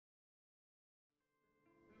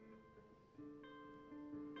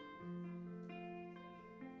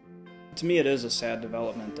To me, it is a sad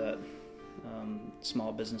development that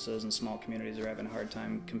small businesses and small communities are having a hard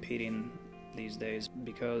time competing these days,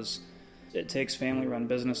 because it takes family-run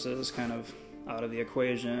businesses kind of out of the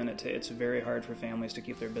equation. It's very hard for families to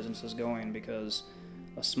keep their businesses going, because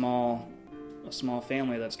a small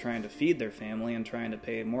family that's trying to feed their family and trying to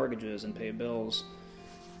pay mortgages and pay bills,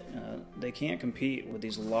 they can't compete with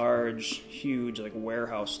these large, huge, like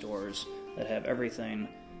warehouse stores that have everything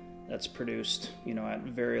that's produced, at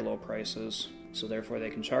very low prices, so therefore they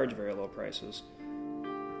can charge very low prices.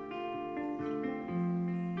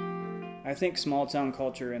 I think small town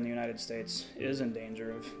culture in the United States is in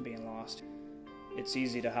danger of being lost. It's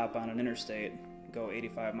easy to hop on an interstate, go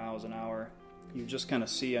 85 miles an hour. You just kind of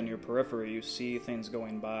see on your periphery, you see things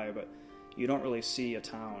going by, but you don't really see a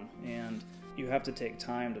town. And you have to take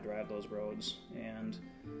time to drive those roads, and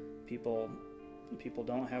people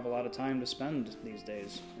don't have a lot of time to spend these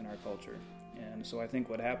days in our culture. And so I think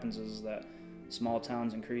what happens is that small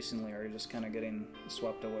towns increasingly are just kind of getting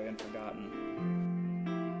swept away and forgotten.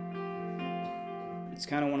 It's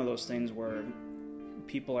kind of one of those things where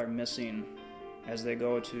people are missing as they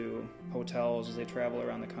go to hotels, as they travel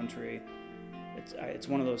around the country. It's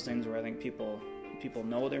one of those things where I think people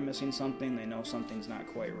know they're missing something, they know something's not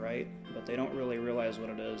quite right, but they don't really realize what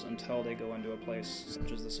it is until they go into a place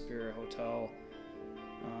such as the Superior Hotel,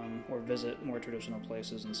 or visit more traditional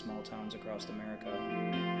places in small towns across America.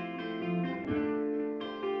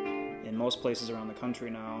 In most places around the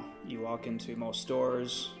country now, you walk into most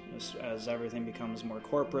stores, as everything becomes more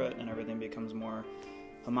corporate and everything becomes more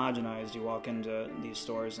homogenized, you walk into these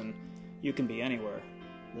stores and you can be anywhere.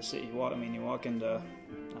 You walk into,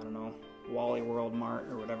 Wally World Mart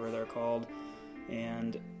or whatever they're called,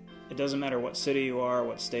 and it doesn't matter what city you are,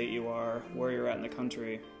 what state you are, where you're at in the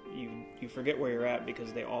country, you forget where you're at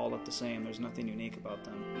because they all look the same. There's nothing unique about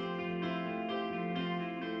them.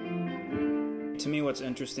 To me, what's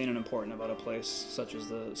interesting and important about a place such as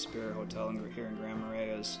the Superior Hotel here in Grand Marais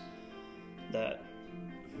is that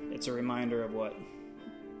it's a reminder of what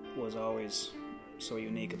was always so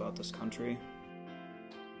unique about this country.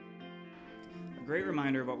 A great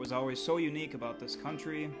reminder of what was always so unique about this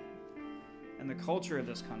country and the culture of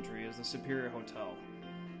this country is the Superior Hotel.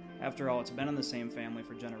 After all, it's been in the same family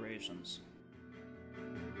for generations.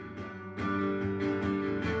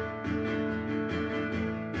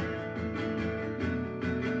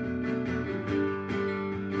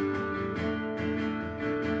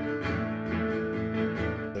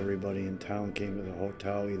 Everybody in town came to the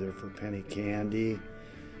hotel either for penny candy,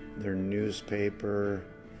 their newspaper.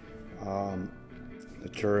 The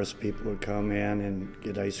tourist people would come in and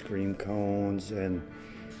get ice cream cones and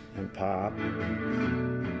pop.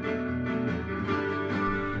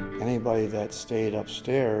 Anybody that stayed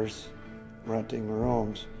upstairs renting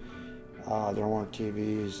rooms, there weren't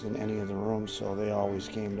TVs in any of the rooms, so they always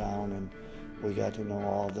came down and we got to know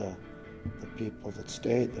all the people that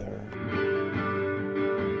stayed there.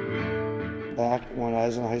 Back when I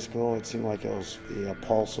was in high school, it seemed like it was the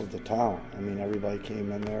pulse of the town. Everybody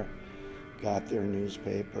came in there, got their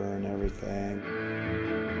newspaper and everything.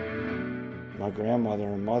 My grandmother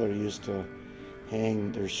and mother used to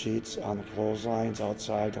hang their sheets on the clotheslines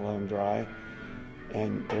outside to let them dry,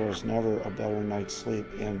 and there was never a better night's sleep,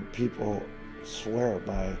 and people swear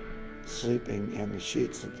by sleeping in the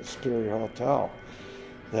sheets at the Superior Hotel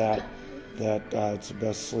that it's the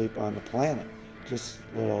best sleep on the planet. Just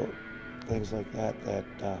little things like that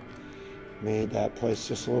made that place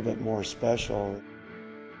just a little bit more special.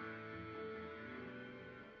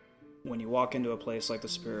 When you walk into a place like the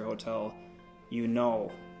Superior Hotel, you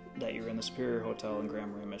know that you're in the Superior Hotel in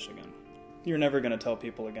Grand Marais, Michigan. You're never going to tell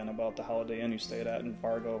people again about the Holiday Inn you stayed at in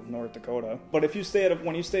Fargo, North Dakota. But if you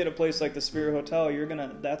when you stay at a place like the Superior Hotel,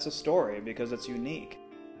 that's a story because it's unique.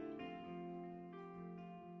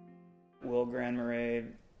 Will Grand Marais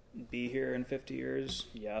be here in 50 years?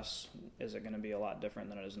 Yes. Is it going to be a lot different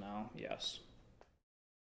than it is now? Yes.